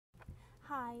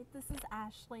Hi, this is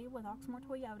Ashley with Oxmoor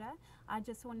Toyota. I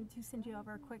just wanted to send you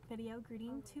over a quick video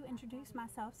greeting to introduce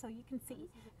myself so you can see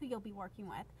who you'll be working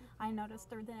with. I noticed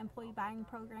through the employee buying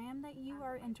program that you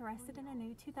are interested in a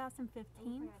new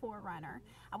 2015 4Runner.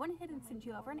 I went ahead and sent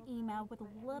you over an email with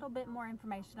a little bit more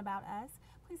information about us.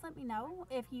 Please let me know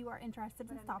if you are interested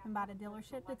in stopping by the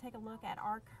dealership to take a look at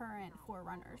our current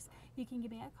 4Runners. You can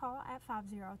give me a call at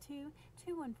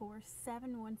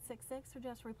 502-214-7166 or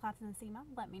just reply to this email.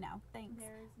 Let me know. Thanks.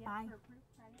 Bye.